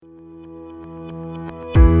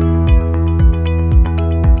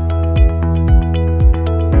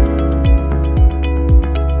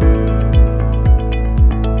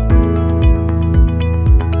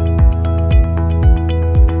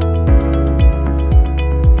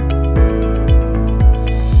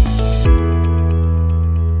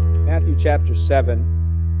chapter 7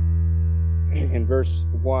 and verse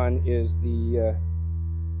 1 is the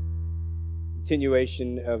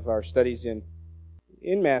continuation of our studies in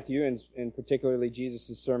Matthew, and particularly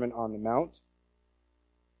Jesus' Sermon on the Mount.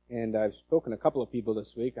 And I've spoken to a couple of people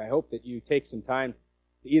this week. I hope that you take some time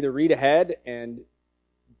to either read ahead and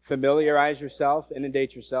familiarize yourself,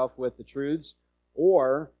 inundate yourself with the truths,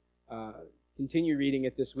 or continue reading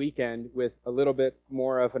it this weekend with a little bit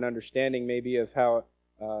more of an understanding maybe of how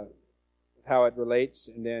it relates,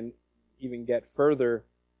 and then even get further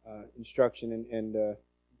instruction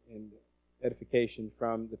and edification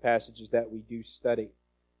from the passages that we do study.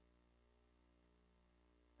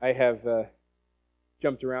 I have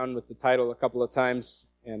jumped around with the title a couple of times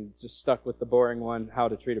and just stuck with the boring one, How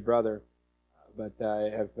to Treat a Brother. But I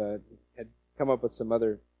have had come up with some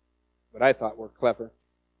other, what I thought were clever,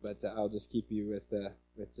 but I'll just keep you with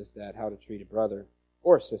just that, How to Treat a Brother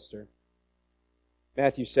or Sister.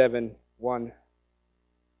 Matthew 7:1.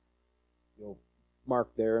 You'll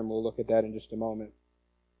mark there, and we'll look at that in just a moment.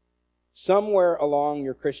 Somewhere along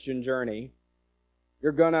your Christian journey,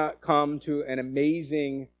 you're going to come to an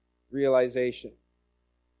amazing realization.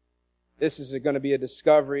 This is going to be a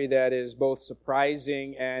discovery that is both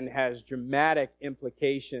surprising and has dramatic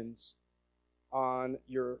implications on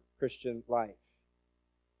your Christian life.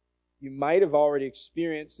 You might have already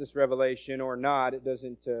experienced this revelation or not. It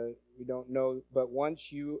doesn't, we don't know. But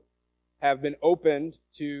once you have been opened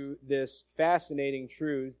to this fascinating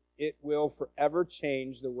truth, it will forever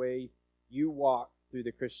change the way you walk through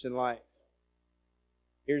the Christian life.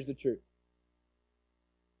 Here's the truth.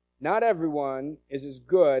 Not everyone is as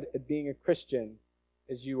good at being a Christian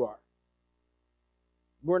as you are.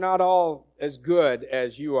 We're not all as good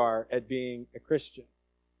as you are at being a Christian.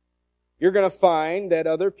 You're going to find that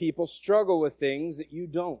other people struggle with things that you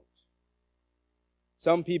don't.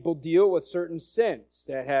 Some people deal with certain sins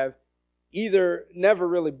that have either never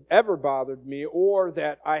really ever bothered me or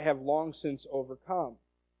that I have long since overcome.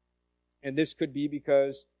 And this could be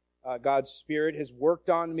because God's Spirit has worked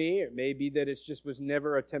on me. It may be that it just was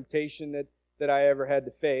never a temptation that I ever had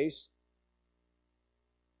to face.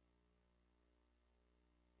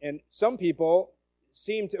 And some people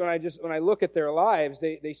seem to, when I look at their lives,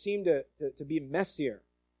 they seem to be messier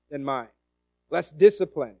than mine, less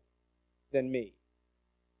disciplined than me.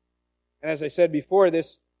 And as I said before,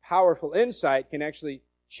 this powerful insight can actually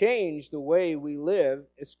change the way we live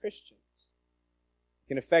as Christians. It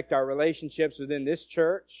can affect our relationships within this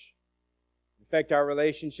church, affect our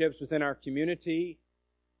relationships within our community,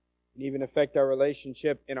 and even affect our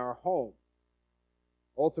relationship in our home.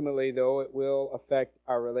 Ultimately, though, it will affect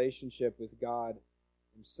our relationship with God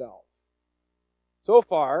Himself. So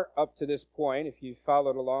far, up to this point, if you've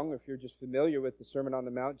followed along, or if you're just familiar with the Sermon on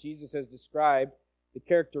the Mount, Jesus has described the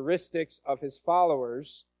characteristics of His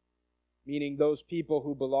followers, meaning those people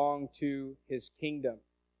who belong to His kingdom.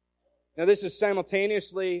 Now, this is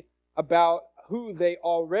simultaneously about who they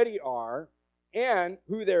already are and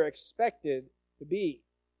who they're expected to be.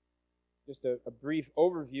 Just a brief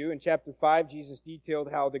overview. In chapter 5, Jesus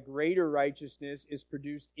detailed how the greater righteousness is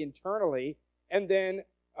produced internally and then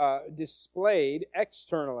displayed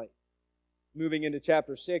externally. Moving into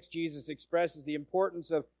chapter 6, Jesus expresses the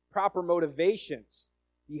importance of proper motivations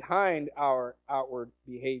behind our outward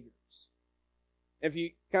behaviors. If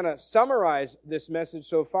you kind of summarize this message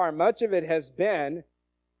so far, much of it has been,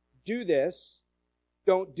 do this,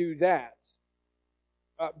 don't do that.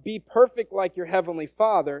 Be perfect like your heavenly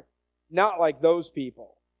Father, not like those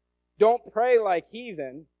people. Don't pray like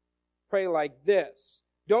heathen, pray like this.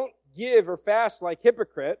 Don't give or fast like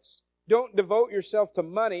hypocrites. Don't devote yourself to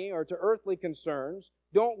money or to earthly concerns.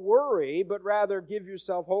 Don't worry, but rather give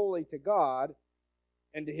yourself wholly to God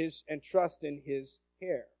and trust in His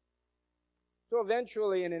care. So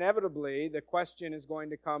eventually and inevitably, the question is going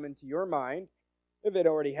to come into your mind, if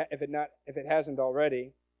it hasn't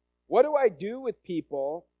already. What do I do with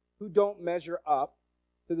people who don't measure up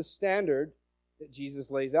to the standard that Jesus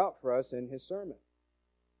lays out for us in His sermon?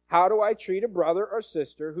 How do I treat a brother or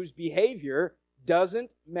sister whose behavior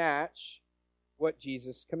doesn't match what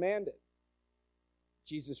Jesus commanded?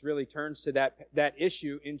 Jesus really turns to that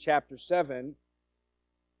issue in chapter 7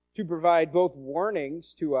 to provide both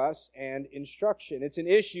warnings to us and instruction. It's an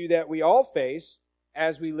issue that we all face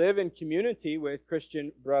as we live in community with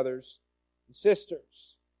Christian brothers and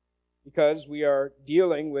sisters, because we are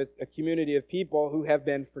dealing with a community of people who have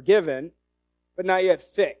been forgiven, but not yet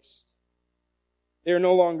fixed. They are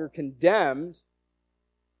no longer condemned,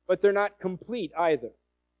 but they're not complete either.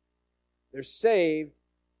 They're saved,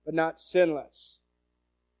 but not sinless.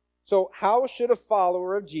 So how should a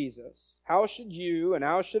follower of Jesus, how should you and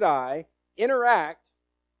how should I interact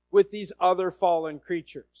with these other fallen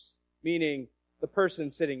creatures, meaning the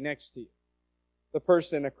person sitting next to you, the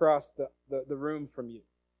person across the room from you.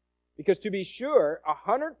 Because to be sure,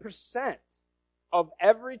 100% of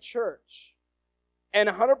every church and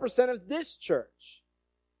 100% of this church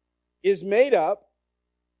is made up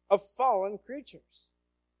of fallen creatures.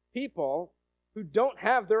 People who don't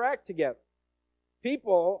have their act together.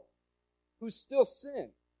 People who still sin.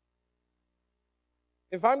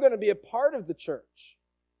 If I'm going to be a part of the church,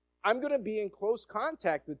 I'm going to be in close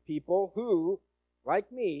contact with people who,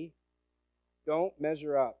 like me, don't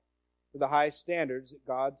measure up to the high standards that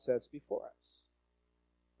God sets before us.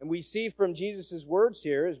 And we see from Jesus' words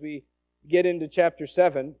here, as we get into chapter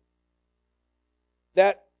 7,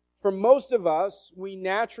 that for most of us, we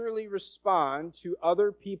naturally respond to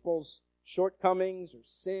other people's shortcomings or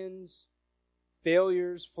sins,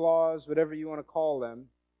 failures, flaws, whatever you want to call them.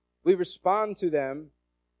 We respond to them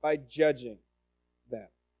by judging them.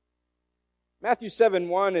 Matthew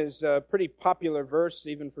 7:1 is a pretty popular verse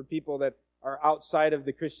even for people that are outside of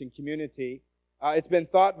the Christian community. It's been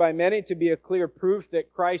thought by many to be a clear proof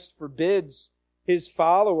that Christ forbids His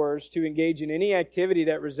followers to engage in any activity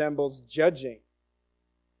that resembles judging.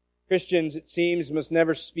 Christians, it seems, must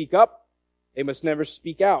never speak up. They must never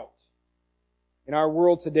speak out. In our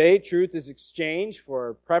world today, truth is exchanged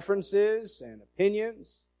for preferences and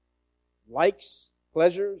opinions, likes,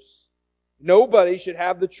 pleasures. Nobody should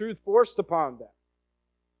have the truth forced upon them.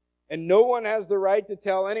 And no one has the right to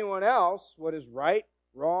tell anyone else what is right,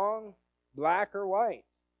 wrong, black, or white.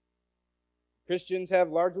 Christians have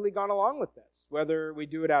largely gone along with this, whether we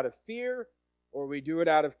do it out of fear or we do it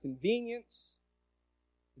out of convenience.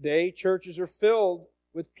 Today, churches are filled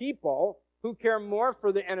with people who care more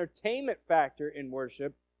for the entertainment factor in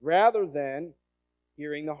worship rather than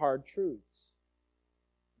hearing the hard truths.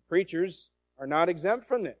 Preachers are not exempt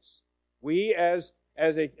from this. We as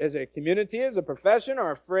a community, as a profession,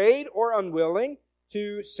 are afraid or unwilling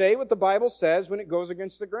to say what the Bible says when it goes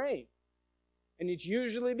against the grain. And it's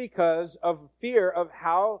usually because of fear of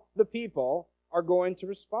how the people are going to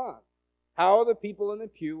respond, how the people in the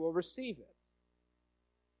pew will receive it.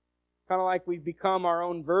 Kind of like we've become our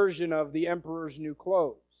own version of the emperor's new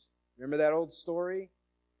clothes. Remember that old story?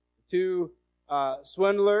 Two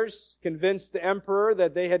swindlers convinced the emperor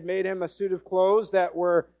that they had made him a suit of clothes that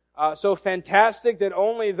were so fantastic that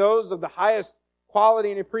only those of the highest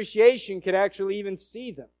quality and appreciation could actually even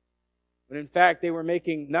see them. But in fact, they were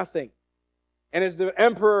making nothing. And as the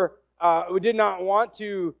emperor who did not want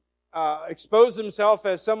to expose himself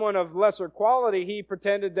as someone of lesser quality, he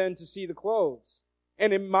pretended then to see the clothes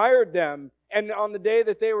and admired them. And on the day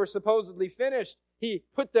that they were supposedly finished, he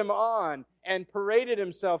put them on and paraded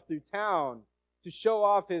himself through town to show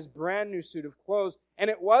off his brand new suit of clothes. And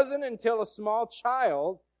it wasn't until a small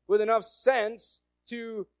child with enough sense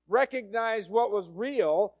to recognize what was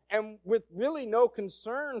real and with really no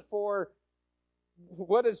concern for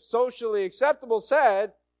what is socially acceptable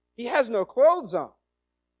said, he has no clothes on.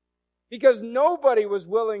 Because nobody was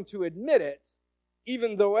willing to admit it,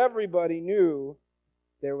 even though everybody knew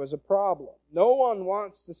there was a problem. No one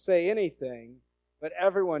wants to say anything, but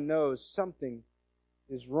everyone knows something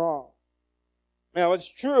is wrong. Now, it's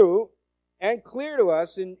true and clear to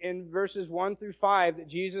us in verses 1 through 5 that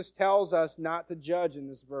Jesus tells us not to judge in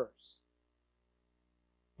this verse.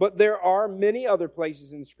 But there are many other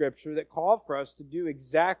places in Scripture that call for us to do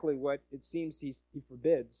exactly what it seems he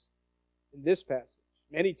forbids in this passage.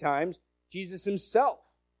 Many times, Jesus himself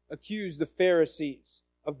accused the Pharisees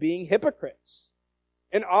of being hypocrites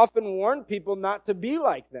and often warned people not to be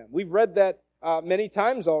like them. We've read that many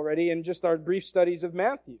times already in just our brief studies of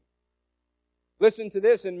Matthew. Listen to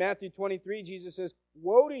this. In Matthew 23, Jesus says,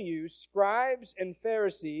 "Woe to you, scribes and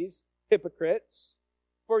Pharisees, hypocrites!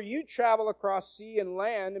 For you travel across sea and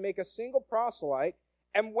land to make a single proselyte,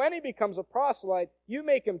 and when he becomes a proselyte, you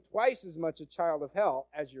make him twice as much a child of hell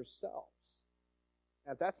as yourselves."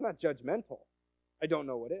 Now, if that's not judgmental, I don't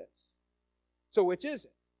know what is. So which is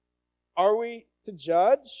it? Are we to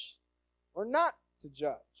judge or not to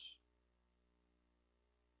judge?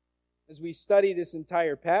 As we study this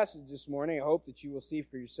entire passage this morning, I hope that you will see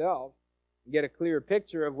for yourself and get a clearer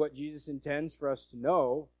picture of what Jesus intends for us to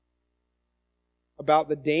know about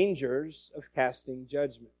the dangers of casting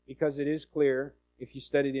judgment. Because it is clear, if you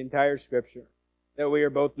study the entire Scripture, that we are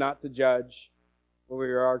both not to judge, but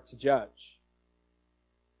we are to judge.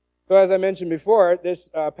 So as I mentioned before, this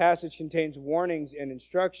passage contains warnings and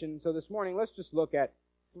instruction. So this morning, let's just look at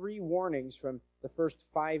 3 warnings from the first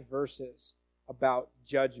 5 verses about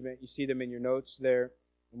judgment. You see them in your notes there,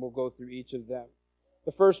 and we'll go through each of them.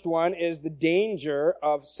 The first one is the danger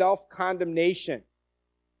of self-condemnation.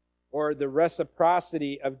 or the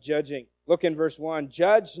reciprocity of judging. Look in verse 1.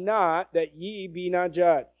 Judge not, that ye be not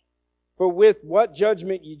judged. For with what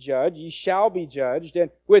judgment ye judge, ye shall be judged,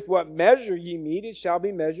 and with what measure ye mete, it shall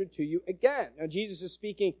be measured to you again. Now Jesus is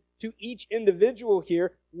speaking to each individual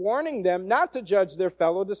here, warning them not to judge their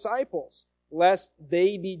fellow disciples, lest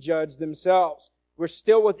they be judged themselves. We're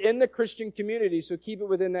still within the Christian community, so keep it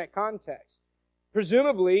within that context.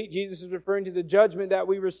 Presumably, Jesus is referring to the judgment that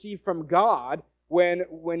we receive from God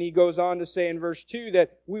when he goes on to say in verse 2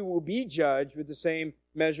 that we will be judged with the same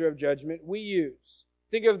measure of judgment we use.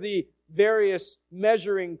 Think of the various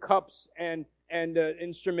measuring cups and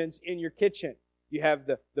instruments in your kitchen. You have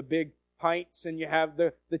the big pints, and you have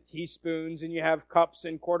the teaspoons, and you have cups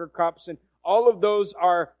and quarter cups, and all of those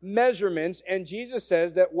are measurements, and Jesus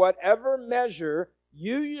says that whatever measure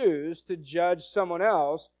you use to judge someone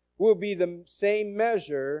else will be the same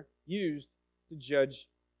measure used to judge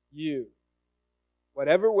you.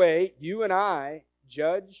 Whatever way you and I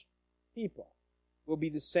judge people will be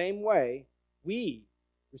the same way we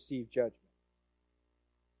receive judgment.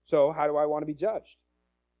 So, how do I want to be judged?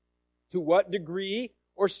 To what degree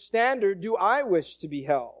or standard do I wish to be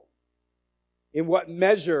held? In what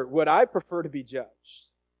measure would I prefer to be judged?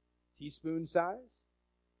 Teaspoon size?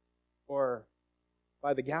 Or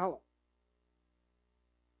by the gallon?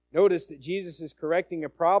 Notice that Jesus is correcting a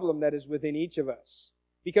problem that is within each of us.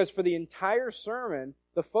 Because for the entire sermon,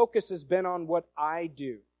 the focus has been on what I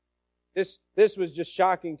do. This was just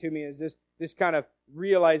shocking to me as this kind of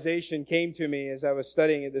realization came to me as I was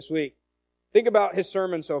studying it this week. Think about his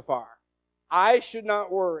sermon so far. I should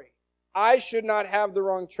not worry. I should not have the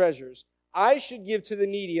wrong treasures. I should give to the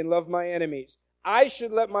needy and love my enemies. I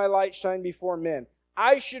should let my light shine before men.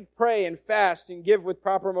 I should pray and fast and give with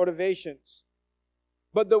proper motivations.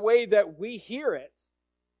 But the way that we hear it,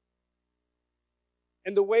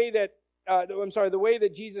 and the way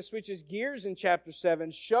that Jesus switches gears in chapter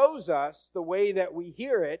 7 shows us the way that we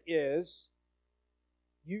hear it is,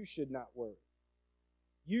 you should not worry.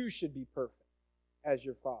 You should be perfect as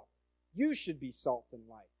your Father. You should be salt and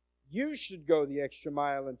light. You should go the extra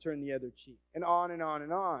mile and turn the other cheek. And on and on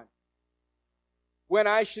and on. When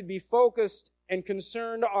I should be focused and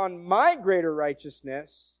concerned on my greater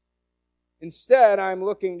righteousness, instead I'm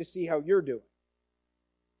looking to see how you're doing.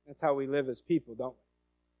 That's how we live as people, don't we?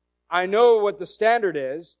 I know what the standard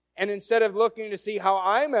is, and instead of looking to see how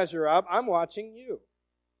I measure up, I'm watching you.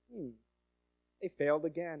 They failed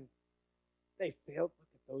again. They failed. Look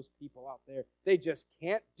at those people out there. They just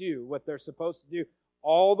can't do what they're supposed to do,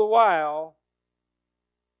 all the while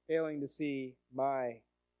failing to see my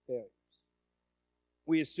failures.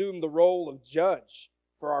 We assume the role of judge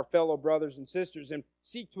for our fellow brothers and sisters and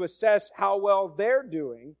seek to assess how well they're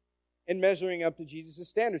doing in measuring up to Jesus'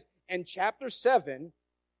 standards. And chapter 7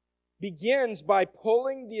 begins by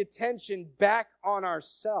pulling the attention back on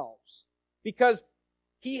ourselves. Because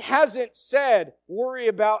he hasn't said, worry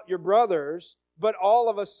about your brothers, but all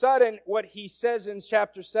of a sudden, what he says in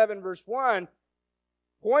chapter 7, verse 1,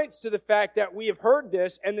 points to the fact that we have heard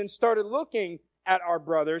this and then started looking at our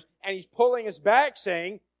brothers, and he's pulling us back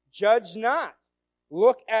saying, judge not.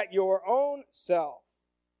 Look at your own self.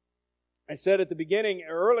 I said at the beginning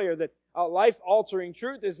earlier that a life-altering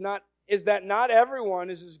truth is that not everyone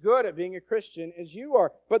is as good at being a Christian as you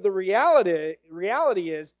are. But the reality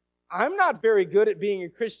is, I'm not very good at being a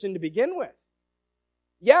Christian to begin with.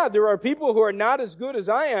 Yeah, there are people who are not as good as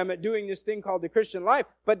I am at doing this thing called the Christian life,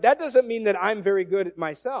 but that doesn't mean that I'm very good at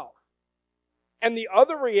myself. And the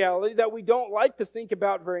other reality that we don't like to think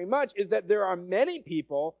about very much is that there are many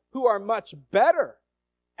people who are much better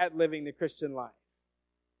at living the Christian life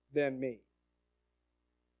than me.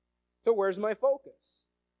 So where's my focus?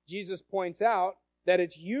 Jesus points out that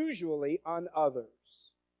it's usually on others,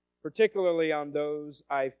 particularly on those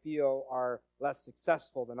I feel are less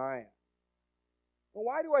successful than I am. Well,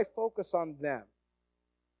 why do I focus on them?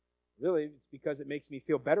 Really, it's because it makes me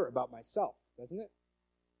feel better about myself, doesn't it?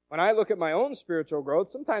 When I look at my own spiritual growth,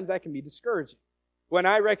 sometimes that can be discouraging. When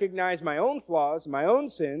I recognize my own flaws, my own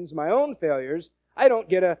sins, my own failures, I don't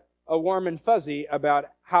get a warm and fuzzy about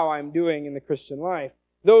how I'm doing in the Christian life.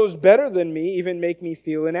 Those better than me even make me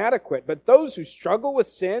feel inadequate. But those who struggle with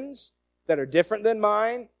sins that are different than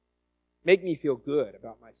mine make me feel good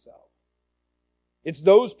about myself. It's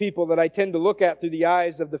those people that I tend to look at through the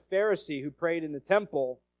eyes of the Pharisee who prayed in the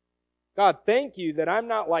temple. God, thank you that I'm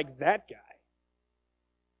not like that guy.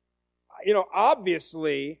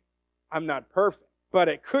 Obviously, I'm not perfect, but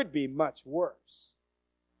it could be much worse.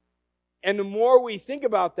 And the more we think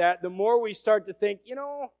about that, the more we start to think,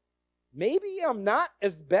 maybe I'm not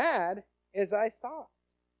as bad as I thought.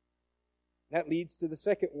 That leads to the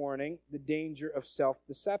second warning, the danger of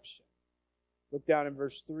self-deception. Look down in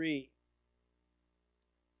verse 3.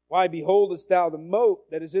 Why beholdest thou the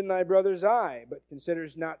mote that is in thy brother's eye, but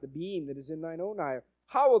considerest not the beam that is in thine own eye?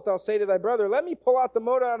 How wilt thou say to thy brother, let me pull out the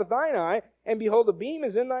mote out of thine eye, and behold, the beam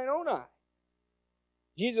is in thine own eye?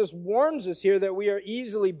 Jesus warns us here that we are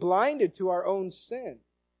easily blinded to our own sin.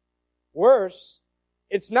 Worse,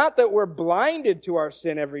 it's not that we're blinded to our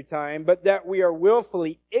sin every time, but that we are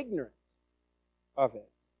willfully ignorant of it.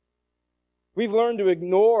 We've learned to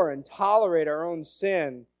ignore and tolerate our own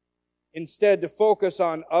sin instead to focus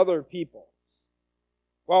on other people's.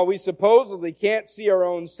 While we supposedly can't see our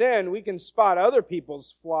own sin, we can spot other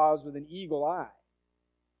people's flaws with an eagle eye.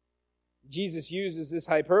 Jesus uses this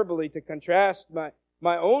hyperbole to contrast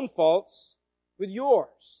my own faults with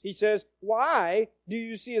yours. He says, why do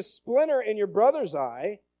you see a splinter in your brother's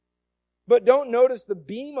eye, but don't notice the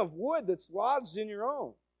beam of wood that's lodged in your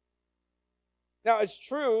own? Now, it's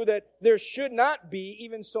true that there should not be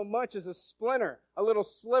even so much as a splinter, a little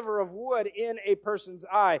sliver of wood in a person's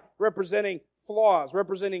eye, representing flaws,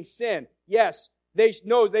 representing sin. Yes, they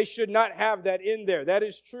should not have that in there. That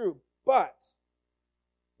is true. But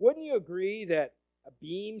wouldn't you agree that a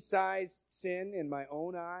beam-sized sin in my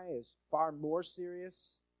own eye is far more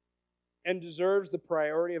serious and deserves the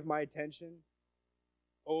priority of my attention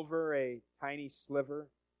over a tiny sliver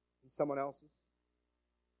in someone else's?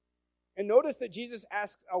 And notice that Jesus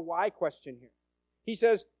asks a why question here. He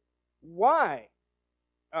says, why?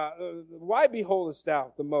 Why beholdest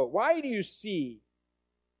thou the mote? Why do you see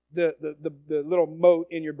the little mote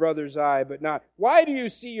in your brother's eye, but not? Why do you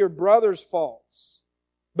see your brother's faults,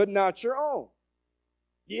 but not your own?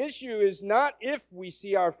 The issue is not if we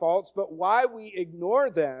see our faults, but why we ignore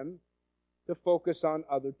them to focus on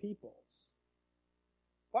other people's.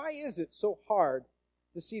 Why is it so hard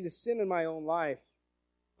to see the sin in my own life,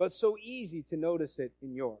 but so easy to notice it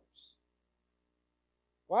in yours?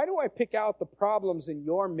 Why do I pick out the problems in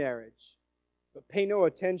your marriage, but pay no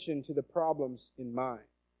attention to the problems in mine?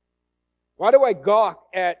 Why do I gawk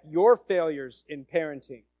at your failures in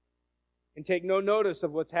parenting and take no notice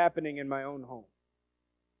of what's happening in my own home?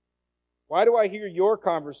 Why do I hear your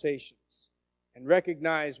conversations and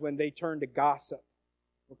recognize when they turn to gossip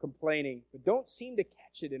or complaining, but don't seem to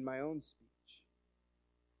catch it in my own speech?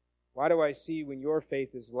 Why do I see when your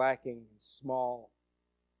faith is lacking and small,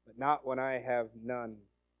 but not when I have none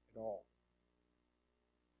at all?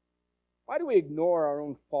 Why do we ignore our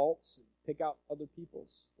own faults and pick out other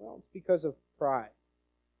people's? Well, it's because of pride.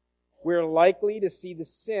 We're likely to see the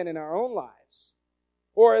sin in our own lives,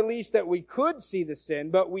 or at least that we could see the sin,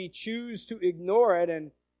 but we choose to ignore it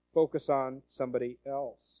and focus on somebody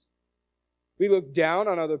else. We look down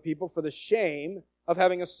on other people for the shame of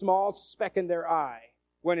having a small speck in their eye,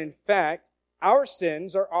 when in fact, our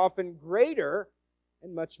sins are often greater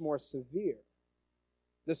and much more severe.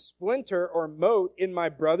 The splinter or mote in my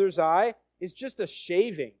brother's eye is just a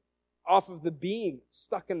shaving off of the beam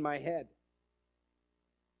stuck in my head.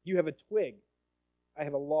 You have a twig. I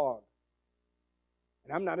have a log.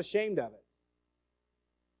 And I'm not ashamed of it.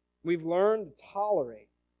 We've learned to tolerate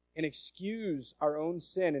and excuse our own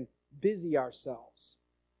sin and busy ourselves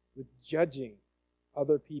with judging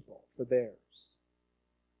other people for theirs.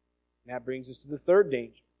 And that brings us to the third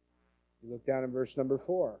danger. You look down in verse number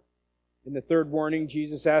 4. In the third warning,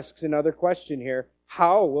 Jesus asks another question here.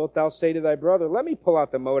 How wilt thou say to thy brother, let me pull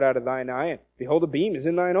out the mote out of thine eye, and behold, the beam is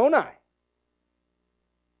in thine own eye?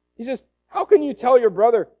 He says, how can you tell your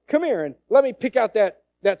brother, come here and let me pick out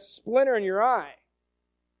that splinter in your eye?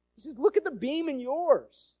 He says, look at the beam in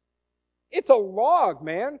yours. It's a log,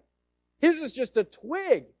 man. His is just a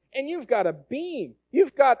twig, and you've got a beam.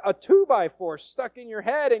 You've got a 2x4 stuck in your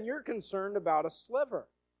head, and you're concerned about a sliver.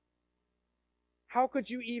 How could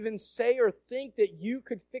you even say or think that you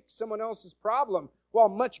could fix someone else's problem while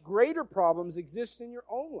much greater problems exist in your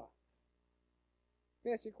own life? Let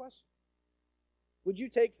me ask you a question. Would you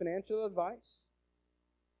take financial advice,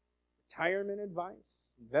 retirement advice,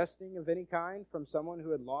 investing of any kind from someone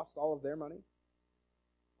who had lost all of their money?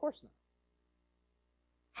 Of course not.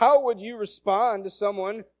 How would you respond to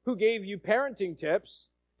someone who gave you parenting tips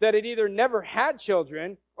that had either never had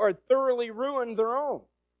children or had thoroughly ruined their own?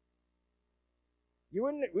 We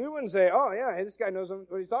wouldn't say, oh yeah, this guy knows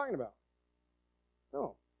what he's talking about.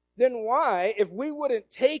 No. Then why, if we wouldn't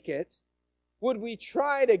take it, would we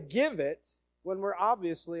try to give it when we're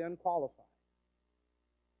obviously unqualified?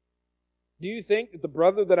 Do you think that the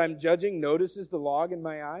brother that I'm judging notices the log in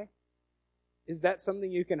my eye? Is that something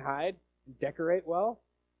you can hide and decorate well?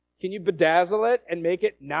 Can you bedazzle it and make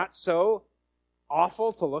it not so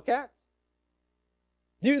awful to look at?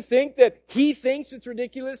 Do you think that he thinks it's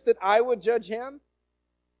ridiculous that I would judge him?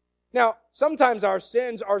 Now, sometimes our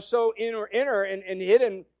sins are so inner and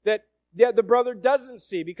hidden that the brother doesn't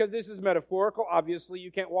see, because this is metaphorical. Obviously,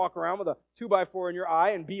 you can't walk around with a 2x4 in your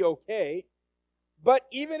eye and be okay. But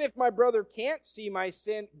even if my brother can't see my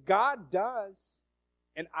sin, God does,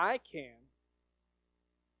 and I can.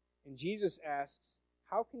 And Jesus asks,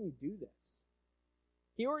 how can you do this?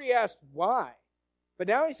 He already asked why, but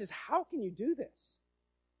now he says, how can you do this?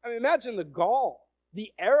 I mean, imagine the gall,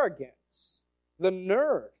 the arrogance, the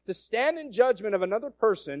nerve to stand in judgment of another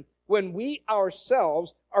person when we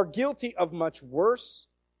ourselves are guilty of much worse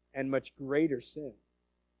and much greater sin.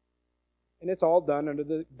 And it's all done under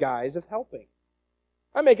the guise of helping.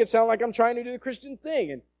 I make it sound like I'm trying to do the Christian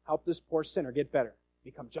thing and help this poor sinner get better,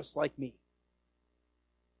 become just like me.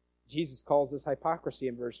 Jesus calls this hypocrisy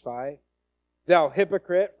in verse 5. Thou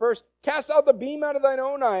hypocrite, first cast out the beam out of thine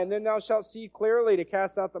own eye, and then thou shalt see clearly to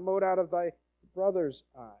cast out the mote out of thy brother's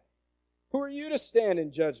eye. Who are you to stand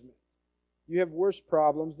in judgment? You have worse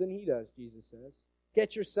problems than he does, Jesus says.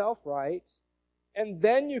 Get yourself right, and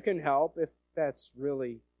then you can help if that's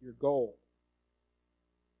really your goal.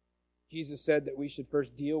 Jesus said that we should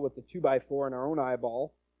first deal with the 2x4 in our own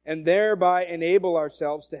eyeball, and thereby enable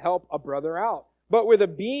ourselves to help a brother out. But with a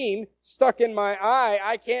beam stuck in my eye,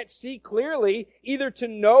 I can't see clearly either to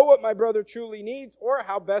know what my brother truly needs or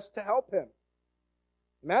how best to help him.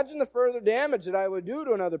 Imagine the further damage that I would do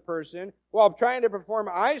to another person while trying to perform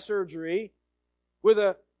eye surgery with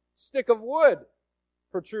a stick of wood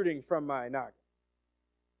protruding from my noggin.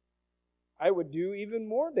 I would do even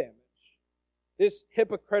more damage. This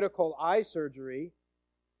hypocritical eye surgery,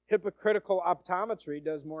 hypocritical optometry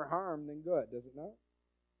does more harm than good, does it not?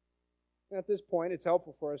 And at this point, it's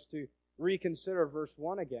helpful for us to reconsider verse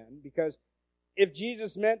 1 again, because if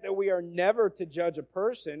Jesus meant that we are never to judge a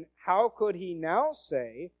person, how could he now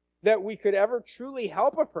say that we could ever truly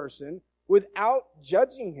help a person without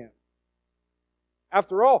judging him?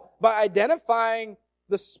 After all, by identifying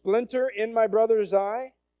the splinter in my brother's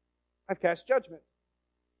eye, I've cast judgment.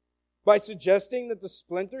 By suggesting that the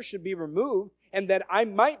splinter should be removed and that I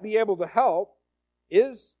might be able to help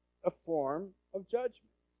is a form of judgment.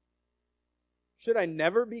 Should I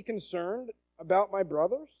never be concerned about my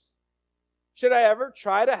brothers? Should I ever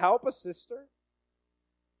try to help a sister?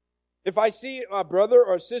 If I see a brother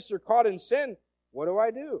or a sister caught in sin, what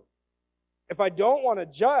do? If I don't want to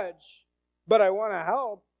judge, but I want to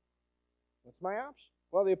help, what's my option?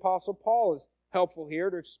 Well, the Apostle Paul is helpful here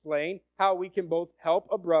to explain how we can both help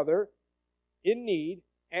a brother in need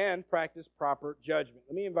and practice proper judgment.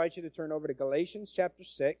 Let me invite you to turn over to Galatians chapter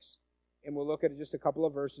 6, and we'll look at just a couple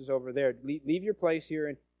of verses over there. Leave your place here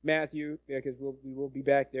in Matthew, because we will be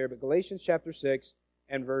back there, but Galatians chapter 6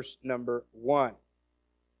 and verse number 1.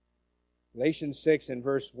 Galatians 6 and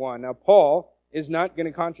verse 1. Now, Paul is not going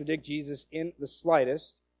to contradict Jesus in the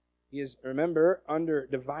slightest. He is, remember, under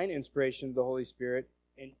divine inspiration of the Holy Spirit,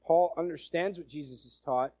 and Paul understands what Jesus has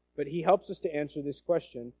taught, but he helps us to answer this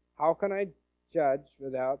question: how can I judge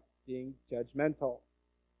without being judgmental?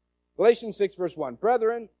 Galatians 6 verse 1.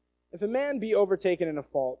 Brethren, if a man be overtaken in a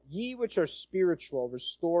fault, ye which are spiritual,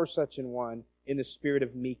 restore such an one in the spirit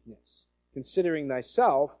of meekness, considering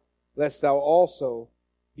thyself, lest thou also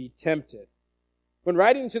be tempted. When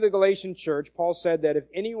writing to the Galatian church, Paul said that if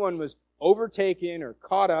anyone was overtaken or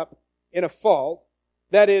caught up in a fault,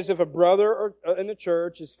 that is, if a brother in the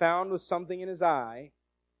church is found with something in his eye,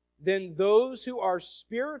 then those who are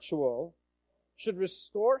spiritual should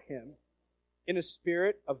restore him in a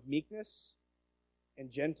spirit of meekness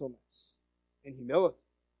and gentleness and humility.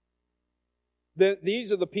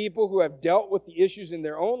 These are the people who have dealt with the issues in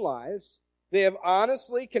their own lives. They have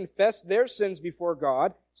honestly confessed their sins before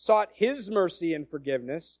God, sought His mercy and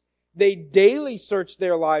forgiveness. They daily search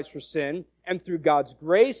their lives for sin, and through God's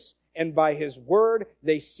grace and by His Word,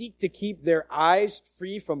 they seek to keep their eyes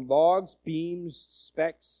free from logs, beams,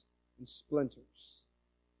 specks, and splinters.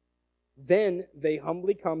 Then they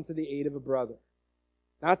humbly come to the aid of a brother,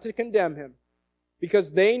 not to condemn him,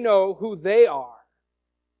 because they know who they are.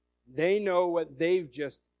 They know what they've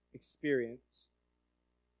just experienced.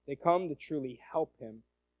 They come to truly help him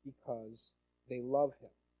because they love him.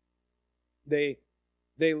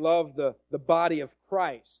 They love the body of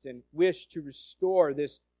Christ and wish to restore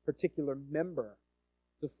this particular member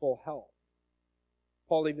to full health.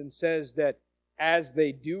 Paul even says that as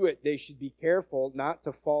they do it, they should be careful not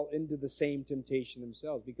to fall into the same temptation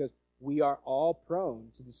themselves, because we are all prone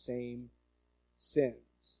to the same sins.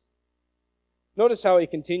 Notice how he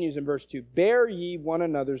continues in verse 2. Bear ye one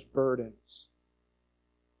another's burdens.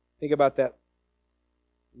 Think about that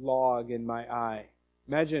log in my eye.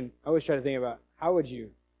 Imagine, I always try to think about How would you?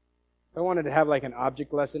 If I wanted to have like an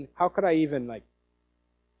object lesson, how could I even like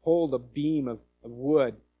hold a beam of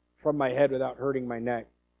wood from my head without hurting my neck?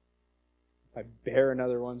 If I bear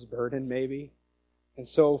another one's burden, maybe, and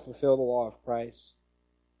so fulfill the law of Christ.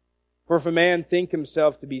 For if a man think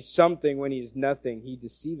himself to be something when he is nothing, he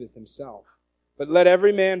deceiveth himself. But let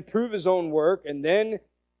every man prove his own work, and then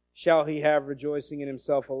shall he have rejoicing in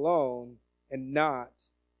himself alone, and not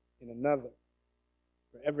in another.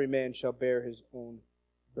 For every man shall bear his own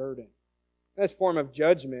burden. This form of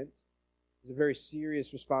judgment is a very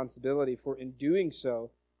serious responsibility, for in doing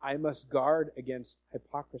so, I must guard against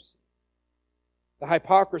hypocrisy. The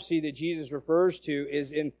hypocrisy that Jesus refers to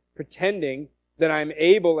is in pretending that I'm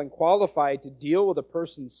able and qualified to deal with a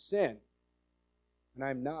person's sin, and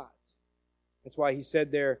I'm not. That's why he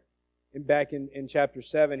said there, back in chapter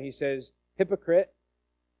 7, he says, hypocrite,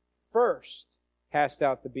 first cast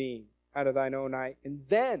out the beam out of thine own eye, and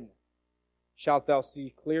then shalt thou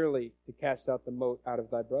see clearly to cast out the mote out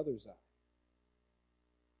of thy brother's eye.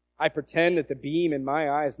 I pretend that the beam in my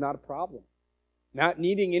eye is not a problem, not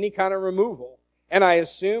needing any kind of removal, and I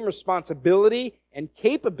assume responsibility and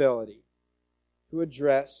capability to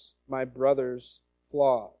address my brother's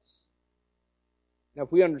flaws. Now,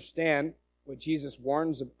 if we understand what Jesus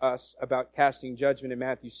warns us about casting judgment in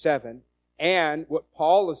Matthew 7, and what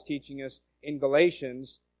Paul is teaching us in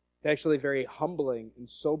Galatians, it's actually very humbling and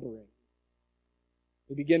sobering.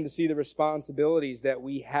 We begin to see the responsibilities that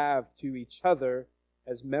we have to each other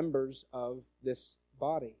as members of this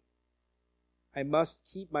body. I must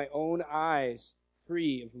keep my own eyes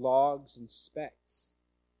free of logs and specks.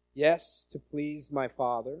 Yes, to please my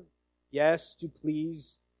Father. Yes, to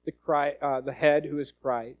please the head who is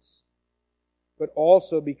Christ. But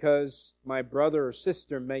also because my brother or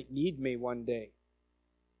sister might need me one day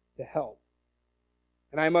to help.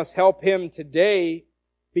 And I must help him today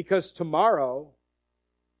because tomorrow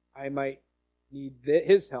I might need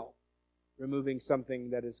his help removing something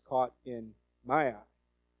that is caught in my eye.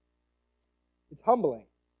 It's humbling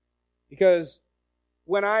because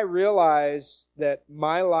when I realize that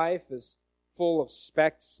my life is full of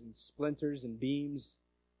specks and splinters and beams,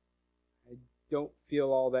 I don't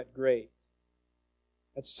feel all that great.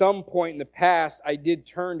 At some point in the past, I did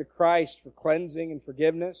turn to Christ for cleansing and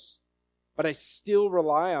forgiveness, but I still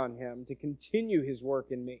rely on Him to continue His work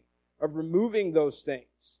in me of removing those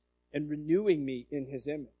things and renewing me in His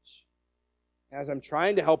image. As I'm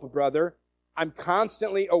trying to help a brother, I'm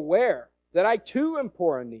constantly aware that I too am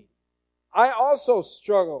poor and needy. I also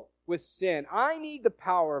struggle with sin. I need the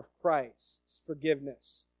power of Christ's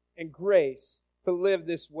forgiveness and grace to live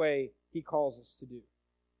this way He calls us to do.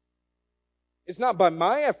 It's not by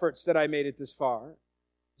my efforts that I made it this far.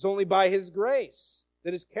 It's only by His grace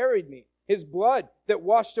that has carried me. His blood that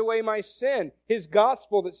washed away my sin. His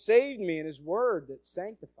gospel that saved me, and His word that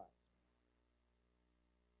sanctified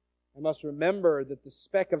me. I must remember that the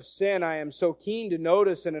speck of sin I am so keen to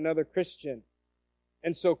notice in another Christian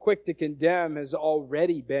and so quick to condemn has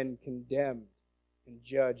already been condemned and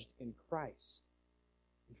judged in Christ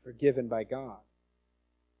and forgiven by God.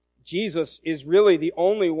 Jesus is really the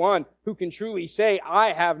only one who can truly say,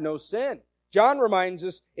 I have no sin. John reminds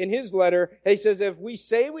us in his letter, he says, if we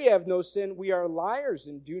say we have no sin, we are liars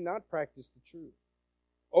and do not practice the truth.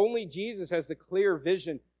 Only Jesus has the clear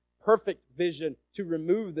vision, perfect vision to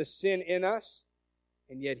remove the sin in us,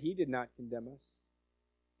 and yet He did not condemn us.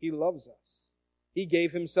 He loves us. He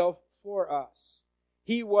gave Himself for us.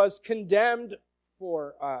 He was condemned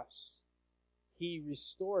for us. He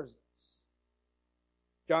restores us.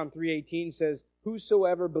 John 3:18 says,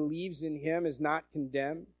 whosoever believes in Him is not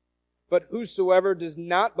condemned, but whosoever does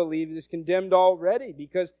not believe is condemned already,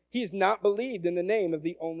 because he has not believed in the name of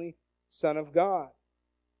the only Son of God.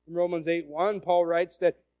 In Romans 8:1, Paul writes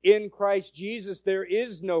that in Christ Jesus there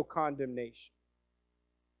is no condemnation.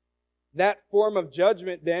 That form of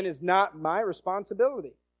judgment then is not my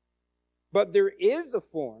responsibility. But there is a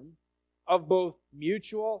form of both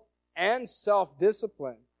mutual and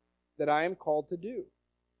self-discipline that I am called to do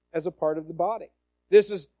as a part of the body.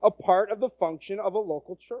 This is a part of the function of a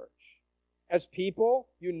local church. As people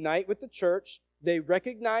unite with the church, they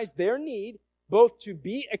recognize their need both to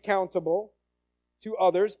be accountable to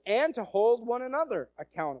others and to hold one another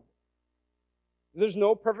accountable. There's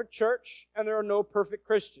no perfect church and there are no perfect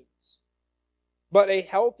Christians. But a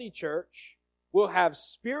healthy church will have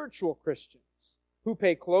spiritual Christians who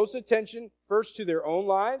pay close attention first to their own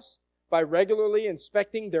lives by regularly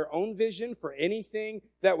inspecting their own vision for anything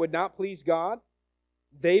that would not please God.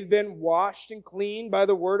 They've been washed and cleaned by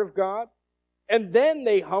the Word of God. And then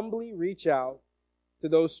they humbly reach out to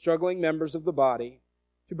those struggling members of the body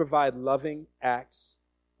to provide loving acts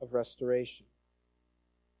of restoration.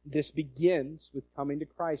 This begins with coming to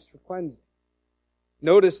Christ for cleansing.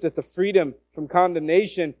 Notice that the freedom from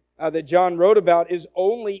condemnation that John wrote about is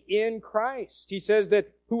only in Christ. He says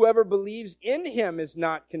that whoever believes in Him is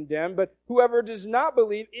not condemned, but whoever does not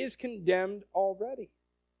believe is condemned already.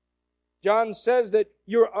 John says that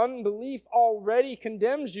your unbelief already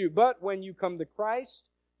condemns you, but when you come to Christ,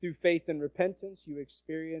 through faith and repentance, you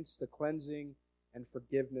experience the cleansing and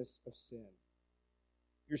forgiveness of sin.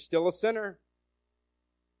 You're still a sinner.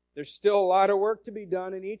 There's still a lot of work to be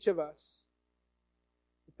done in each of us.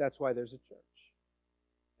 But that's why there's a church.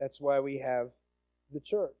 That's why we have the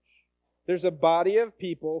church. There's a body of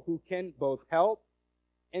people who can both help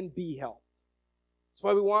and be helped. That's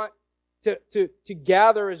why we want to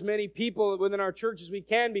gather as many people within our church as we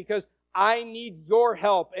can, because I need your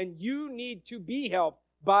help and you need to be helped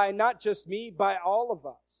by not just me, by all of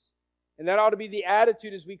us. And that ought to be the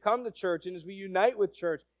attitude as we come to church and as we unite with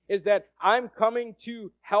church, is that I'm coming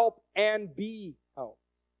to help and be helped.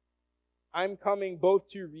 I'm coming both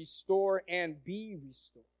to restore and be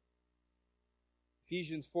restored.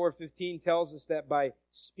 Ephesians 4:15 tells us that by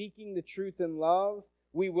speaking the truth in love,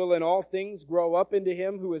 we will in all things grow up into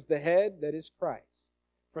Him who is the head, that is Christ.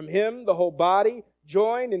 From Him, the whole body,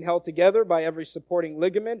 joined and held together by every supporting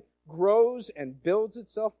ligament, grows and builds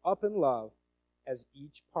itself up in love as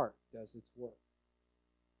each part does its work.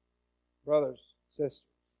 Brothers, sisters,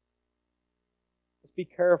 let's be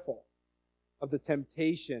careful of the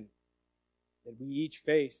temptation that we each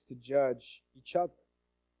face to judge each other.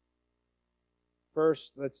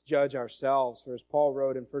 First, let's judge ourselves. For as Paul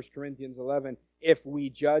wrote in 1 Corinthians 11, if we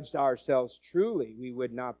judged ourselves truly, we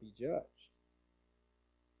would not be judged.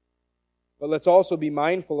 But let's also be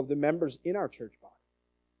mindful of the members in our church body.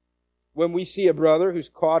 When we see a brother who's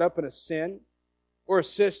caught up in a sin, or a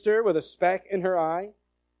sister with a speck in her eye,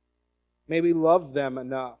 may we love them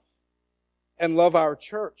enough and love our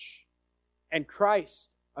church and Christ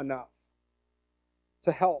enough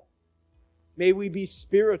to help. May we be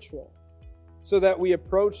spiritual so that we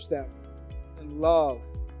approach them in love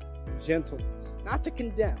and gentleness, not to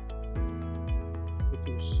condemn, but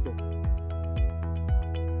to restore.